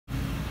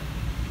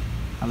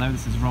Hello,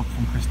 this is Rob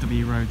from Chris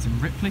W Roads in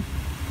Ripley.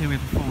 Here we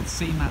have a Ford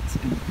C-Mat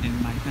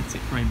in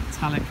magnetic grey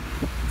metallic,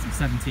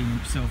 some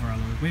 17-inch silver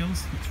alloy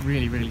wheels. It's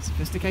really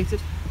sophisticated.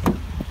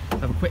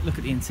 We'll have a quick look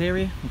at the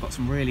interior. We've got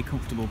some really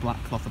comfortable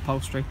black cloth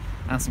upholstery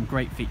and some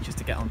great features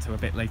to get onto a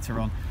bit later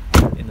on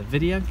in the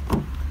video.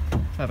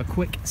 We'll have a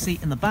quick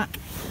seat in the back.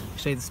 I'll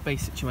show you the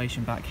space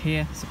situation back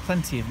here. So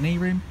plenty of knee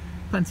room,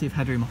 plenty of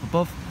headroom up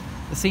above.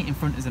 The seat in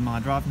front is in my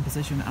driving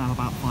position and I'm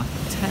about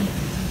 5'10",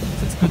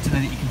 so it's good to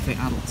know that you can fit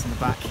adults in the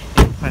back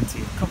in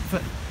plenty of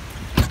comfort.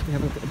 We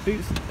have a look at the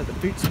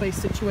boot space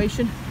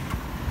situation.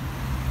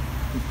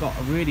 We've got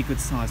a really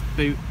good sized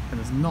boot and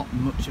there's not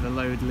much of a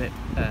load lip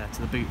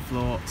to the boot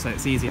floor, so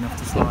it's easy enough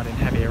to slide in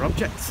heavier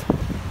objects.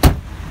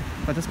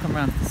 If I just come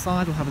around to the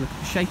side, we'll have a look at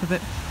the shape of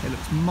it. It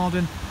looks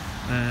modern.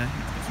 It's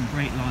got some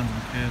great lines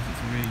and curves.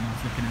 It's a really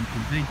nice looking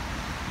MPV.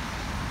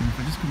 And if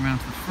I just come around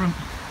to the front,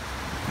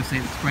 you'll see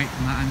it looks great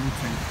from that angle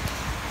too.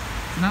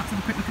 So now let's have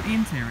a quick look at the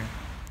interior.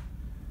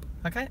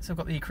 Okay, so I've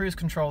got the cruise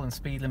control and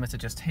speed limiter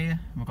just here.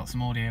 We've got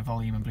some audio,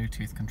 volume and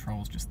Bluetooth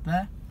controls just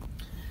there.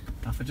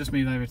 Now if I just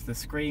move over to the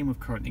screen,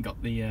 we've currently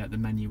got the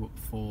menu up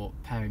for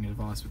pairing a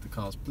device with the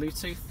car's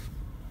Bluetooth.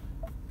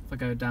 If I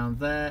go down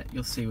there,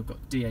 you'll see we've got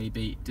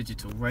DAB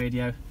digital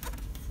radio.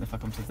 And if I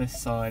come to this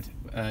side,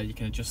 you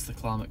can adjust the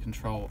climate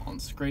control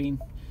on screen.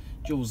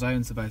 Dual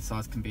zones, so both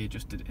sides can be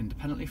adjusted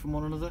independently from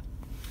one another.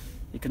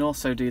 You can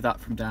also do that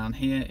from down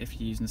here if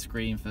you're using the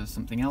screen for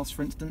something else,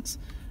 for instance.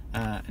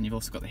 And you've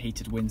also got the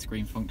heated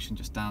windscreen function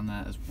just down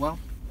there as well.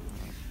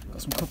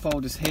 Got some cup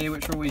holders here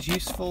which are always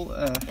useful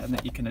and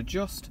that you can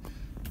adjust.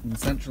 And the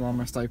central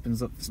armrest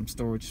opens up for some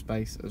storage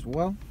space as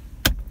well.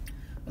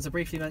 As I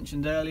briefly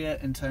mentioned earlier,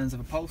 in terms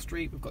of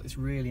upholstery, we've got this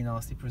really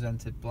nicely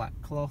presented black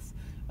cloth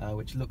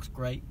which looks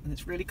great and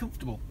it's really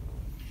comfortable.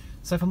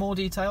 So for more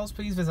details,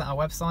 please visit our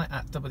website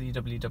at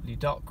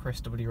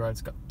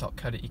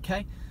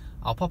www.chriswroads.co.uk.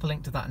 I'll pop a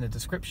link to that in the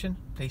description.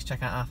 Please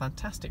check out our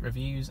fantastic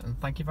reviews and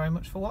thank you very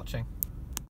much for watching.